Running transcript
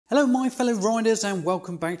Hello my fellow riders and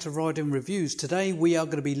welcome back to Riding Reviews. Today we are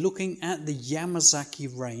going to be looking at the Yamasaki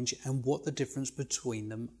range and what the difference between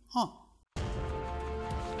them are.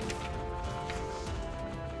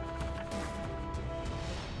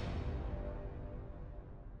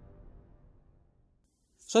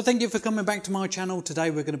 So thank you for coming back to my channel.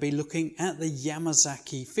 Today we're going to be looking at the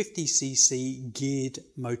Yamasaki 50cc geared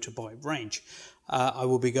motorbike range. I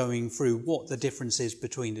will be going through what the difference is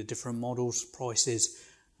between the different models, prices,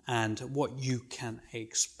 and what you can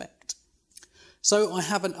expect. So I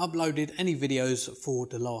haven't uploaded any videos for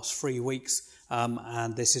the last 3 weeks,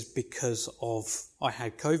 and this is because of I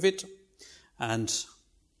had COVID and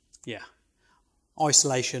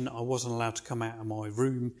isolation. I wasn't allowed to come out of my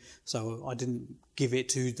room, so I didn't give it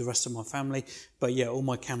to the rest of my family. But yeah, all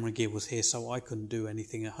my camera gear was here, so I couldn't do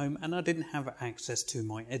anything at home, and I didn't have access to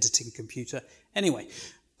my editing computer anyway.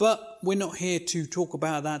 But we're not here to talk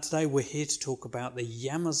about that today. We're here to talk about the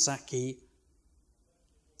Yamasaki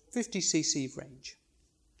 50cc range.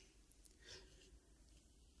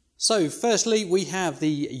 So firstly, we have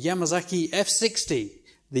the Yamasaki F60,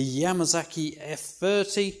 the Yamasaki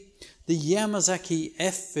F30, the Yamasaki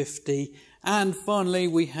F50, and finally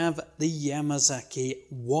we have the Yamasaki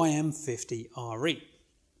YM50 RE.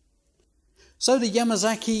 So the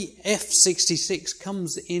Yamasaki F66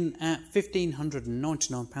 comes in at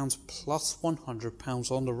 £1,599 plus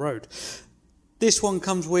 £100 on the road. This one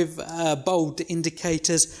comes with bold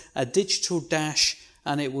indicators, a digital dash,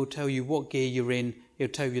 and it will tell you what gear you're in, it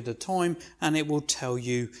will tell you the time, and it will tell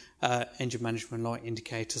you engine management light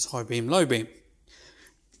indicators, high beam, low beam.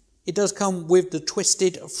 It does come with the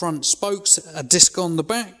twisted front spokes, a disc on the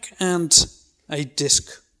back, and a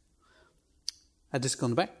disc on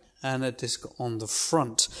the back, and a disc on the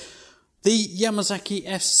front. The Yamasaki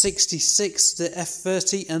F66, the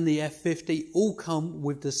F30 and the F50 all come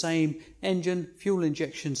with the same engine, fuel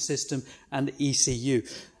injection system and ECU.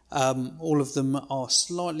 All of them are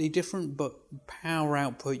slightly different, but power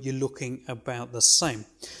output you're looking about the same.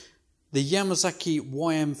 The Yamasaki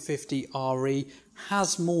YM50 RE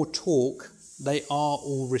has more torque. They are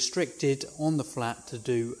all restricted on the flat to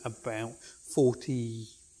do about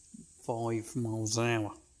 45 miles an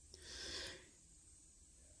hour.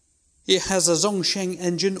 It has a Zhongsheng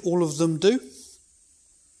engine, all of them do.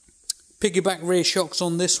 Piggyback rear shocks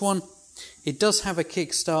on this one. It does have a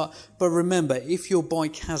kickstart, but remember, if your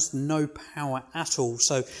bike has no power at all,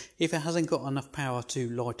 so if it hasn't got enough power to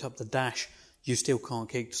light up the dash, you still can't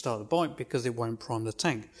kickstart the bike because it won't prime the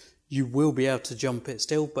tank. You will be able to jump it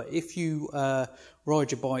still, but if you ride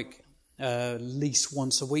your bike at least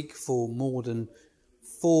once a week for more than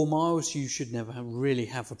 4 miles, you should never really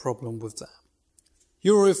have a problem with that.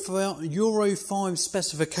 Euro 5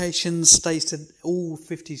 specifications states that all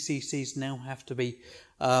 50cc's now have to be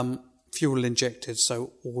fuel injected,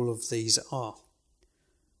 so all of these are.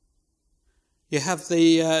 You have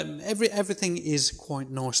the everything is quite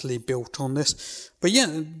nicely built on this, but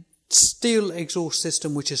yeah, steel exhaust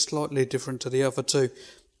system which is slightly different to the other two.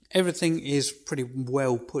 Everything is pretty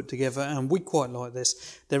well put together, and we quite like this.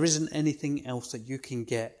 There isn't anything else that you can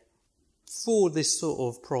get for this sort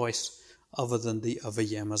of price other than the other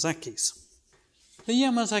Yamasakis. The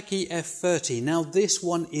Yamasaki F30, now this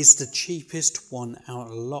one is the cheapest one out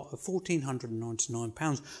of a lot,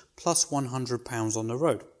 £1,499 plus £100 on the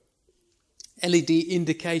road. LED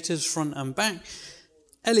indicators front and back,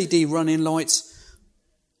 LED running lights,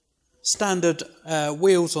 standard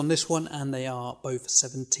wheels on this one, and they are both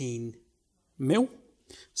 17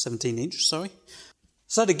 inch, sorry.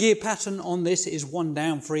 So the gear pattern on this is 1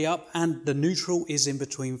 down, 3 up, and the neutral is in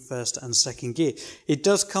between first and second gear. It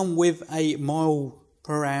does come with a mile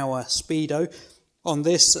per hour speedo. On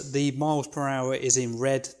this, the miles per hour is in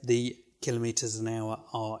red, the kilometers an hour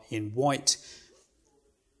are in white.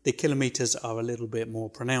 The kilometers are a little bit more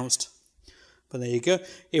pronounced, but there you go.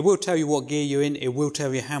 It will tell you what gear you're in, it will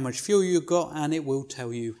tell you how much fuel you've got, and it will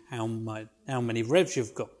tell you how many revs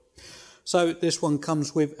you've got. So this one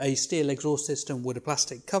comes with a steel exhaust system with a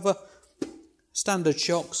plastic cover, standard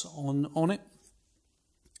shocks on it.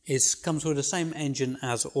 It comes with the same engine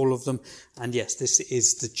as all of them, and yes, this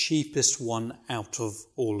is the cheapest one out of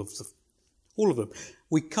all of them.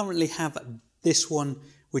 We currently have this one,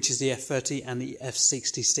 which is the F30 and the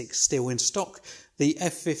F66 still in stock. The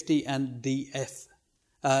F50 and the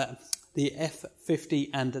F50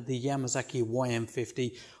 and the Yamasaki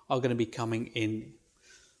YM50 are going to be coming in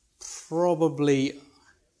probably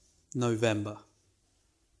November.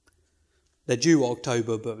 They're due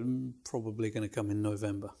October, but probably going to come in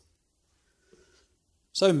November.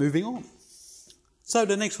 So moving on. So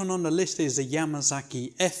the next one on the list is the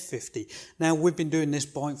Yamasaki F50. Now we've been doing this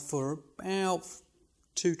bike for about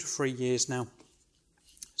 2 to 3 years now.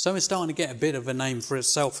 So it's starting to get a bit of a name for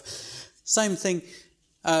itself. Same thing,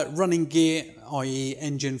 running gear, i.e.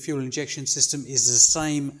 engine fuel injection system, is the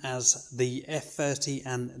same as the F30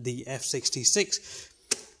 and the F66.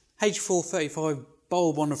 H435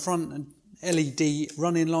 bulb on the front and LED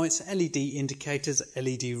running lights, LED indicators,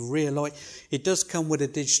 LED rear light. It does come with a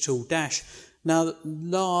digital dash. Now,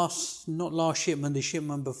 not last shipment, the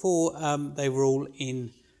shipment before, they were all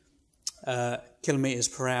in kilometers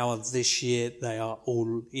per hour. This year, they are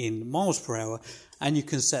all in miles per hour, and you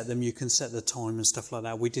can set them. You can set the time and stuff like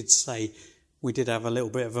that. We did have a little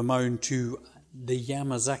bit of a moan to the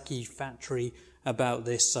Yamasaki factory about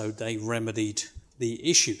this, so they remedied the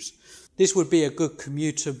issues. This would be a good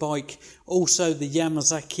commuter bike. Also, the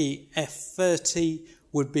Yamasaki F30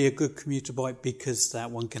 would be a good commuter bike because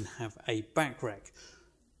that one can have a back rack.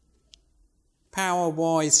 Power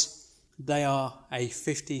wise, they are a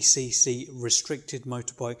 50cc restricted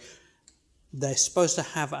motorbike. They're supposed to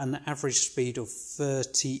have an average speed of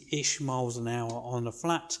 30-ish miles an hour on the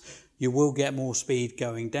flat. You will get more speed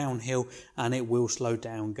going downhill, and it will slow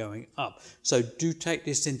down going up. So do take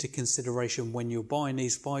this into consideration when you're buying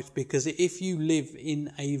these bikes, because if you live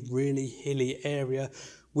in a really hilly area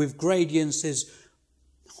with gradients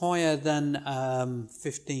higher than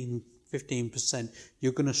 15%,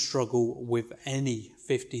 you're going to struggle with any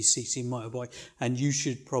 50cc motorbike, and you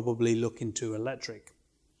should probably look into electric.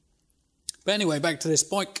 But anyway, back to this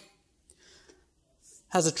bike.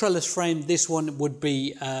 Has a trellis frame. This one would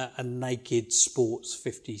be a naked sports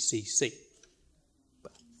 50cc.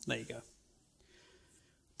 But there you go.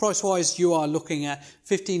 Price wise, you are looking at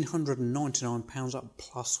 £1,599 up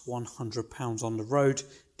plus £100 on the road.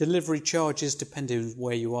 Delivery charges, depending on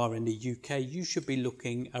where you are in the UK, you should be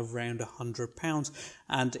looking around £100,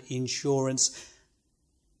 and insurance,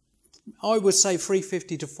 I would say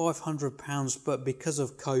 £350 to £500, but because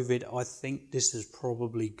of COVID, I think this has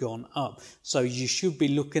probably gone up. So you should be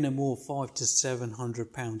looking at more £500 to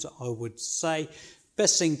 £700, I would say.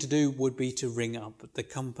 Best thing to do would be to ring up the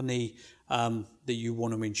company that you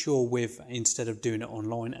want to insure with instead of doing it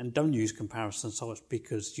online, and don't use comparison sites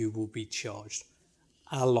because you will be charged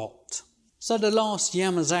a lot. So the last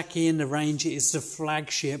Yamasaki in the range is the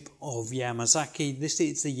flagship of Yamasaki. This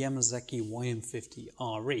is the Yamasaki YM50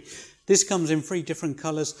 RE. This comes in 3 different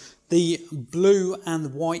colours. The blue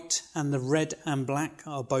and white and the red and black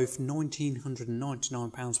are both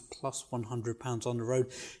 £1,999 plus £100 on the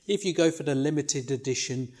road. If you go for the limited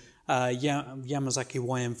edition Yamasaki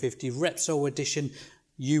YM50 Repsol edition,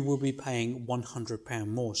 you will be paying £100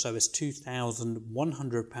 more. So it's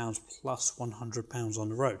 £2,100 plus £100 on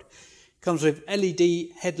the road. Comes with LED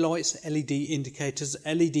headlights, LED indicators,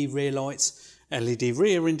 LED rear lights, LED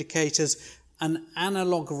rear indicators, an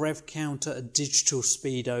analog rev counter, a digital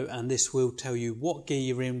speedo, and this will tell you what gear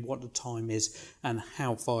you're in, what the time is, and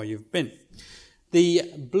how far you've been. The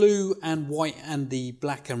blue and white and the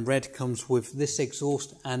black and red comes with this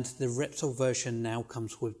exhaust, and the Repsol version now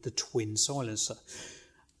comes with the twin silencer.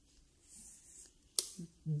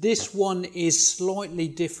 This one is slightly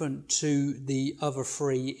different to the other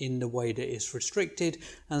 3 in the way that it's restricted,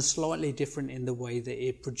 and slightly different in the way that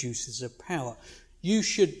it produces a power. You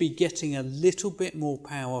should be getting a little bit more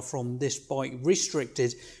power from this bike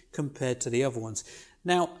restricted compared to the other ones.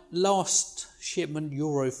 Now, last shipment,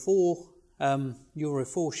 Euro 4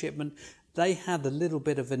 shipment, they had a little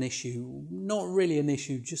bit of an issue. Not really an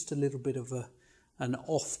issue, just a little bit of an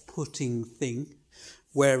off-putting thing.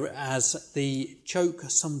 Whereas the choke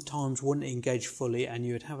sometimes wouldn't engage fully, and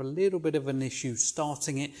you would have a little bit of an issue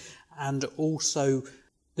starting it, and also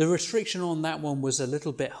the restriction on that one was a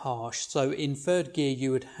little bit harsh. So in 3rd gear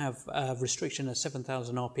you would have a restriction of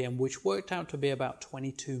 7,000 RPM, which worked out to be about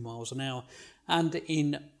 22 miles an hour, and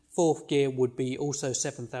in 4th gear would be also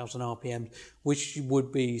 7,000 RPM, which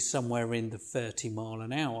would be somewhere in the 30 mile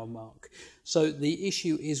an hour mark. So the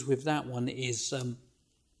issue is with that one is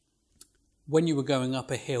when you were going up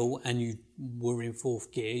a hill and you were in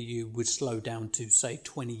 4th gear, you would slow down to, say,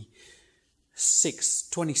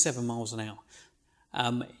 27 miles an hour.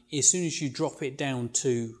 As soon as you drop it down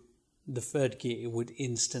to the 3rd gear, it would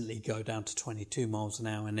instantly go down to 22 miles an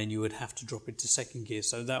hour, and then you would have to drop it to 2nd gear.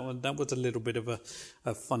 So that was a little bit of a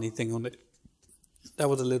funny thing on it. That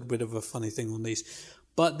was a little bit of a funny thing on these.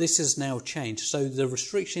 But this has now changed. So the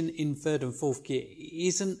restriction in 3rd and 4th gear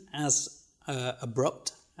isn't as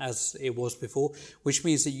abrupt as it was before, which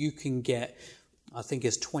means that you can get, I think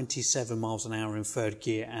it's 27 miles an hour in 3rd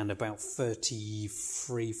gear and about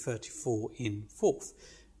 33, 34 in 4th.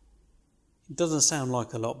 It doesn't sound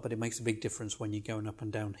like a lot, but it makes a big difference when you're going up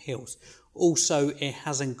and down hills. Also, it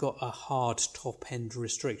hasn't got a hard top end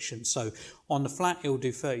restriction. So on the flat, it will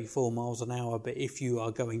do 34 miles an hour, but if you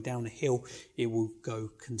are going down a hill, it will go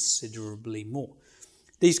considerably more.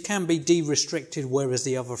 These can be de-restricted, whereas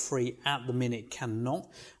the other three at the minute cannot.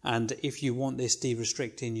 And if you want this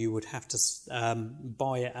de-restricting, you would have to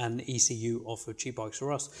buy an ECU off of Cheap Bikes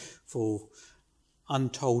R Us for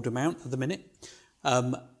untold amount at the minute.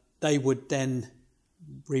 They would then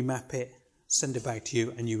remap it, send it back to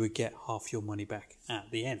you, and you would get half your money back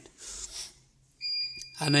at the end.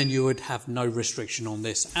 And then you would have no restriction on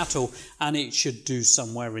this at all, and it should do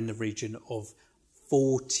somewhere in the region of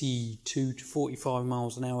 42 to 45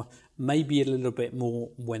 miles an hour, maybe a little bit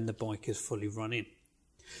more when the bike is fully running.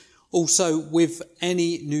 Also, with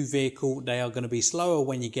any new vehicle, they are going to be slower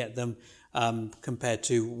when you get them compared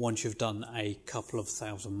to once you've done a couple of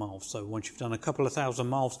thousand miles. So once you've done a couple of thousand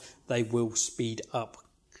miles, they will speed up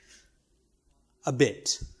a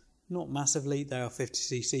bit. Not massively, they are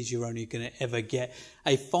 50cc's. You're only going to ever get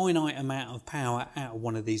a finite amount of power out of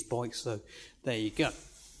one of these bikes, so there you go.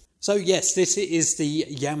 So yes, this is the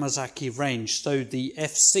Yamasaki range. So the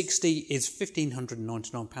F60 is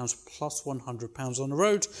 £1,599 plus £100 on the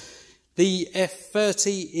road. The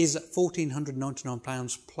F30 is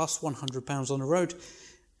 £1,499 plus £100 on the road.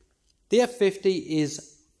 The F50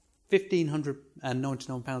 is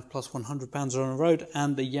 £1,599 plus £100 on the road.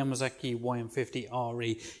 And the Yamasaki YM50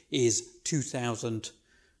 RE is £2,000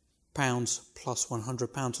 plus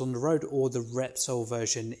 £100 on the road, or the Repsol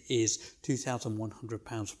version is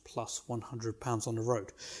 £2,100 plus £100 on the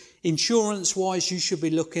road. Insurance wise, you should be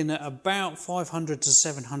looking at about £500 to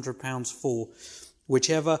 £700 for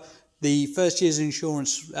whichever. The first year's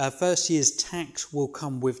insurance, first year's tax will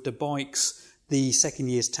come with the bikes. The second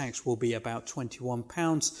year's tax will be about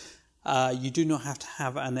 £21. You do not have to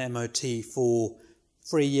have an MOT for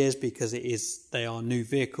 3 years because they are new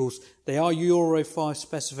vehicles. They are Euro 5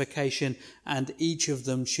 specification, and each of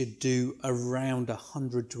them should do around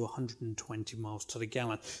 100 to 120 miles to the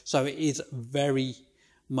gallon. So it is very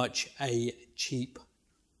much a cheap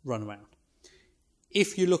runaround.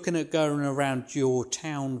 If you're looking at going around your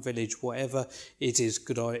town, village, whatever, it is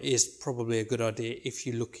probably a good idea. If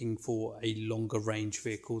you're looking for a longer range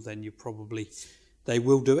vehicle, then they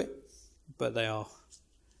will do it, but they are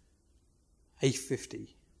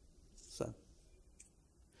A50.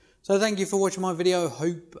 So thank you for watching my video. I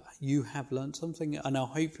hope you have learned something, and I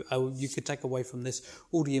hope you could take away from this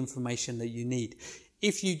all the information that you need.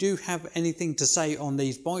 If you do have anything to say on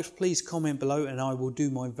these bikes, please comment below, and I will do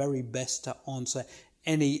my very best to answer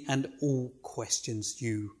any and all questions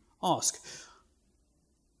you ask.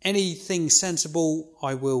 Anything sensible,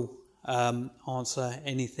 I will answer.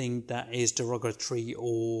 Anything that is derogatory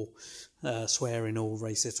or swearing or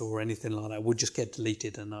racist or anything like that will just get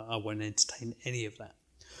deleted, and I won't entertain any of that.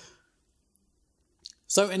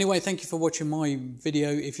 So anyway, thank you for watching my video.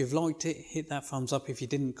 If you've liked it, hit that thumbs up. If you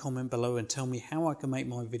didn't, comment below and tell me how I can make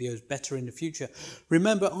my videos better in the future.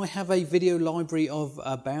 Remember, I have a video library of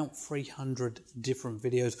about 300 different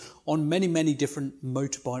videos on many, many different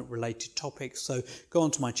motorbike related topics. So go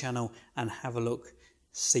onto my channel and have a look,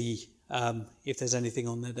 see if there's anything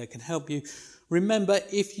on there that can help you. Remember,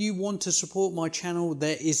 if you want to support my channel,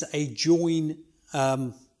 there is a join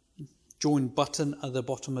button at the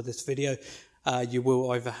bottom of this video. You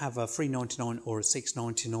will either have a $3.99 or a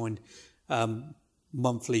 $6.99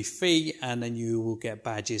 monthly fee, and then you will get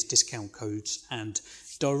badges, discount codes, and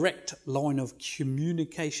direct line of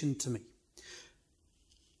communication to me.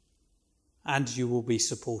 And you will be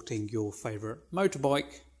supporting your favourite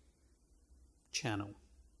motorbike channel.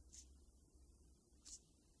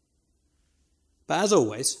 But as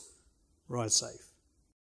always, ride safe.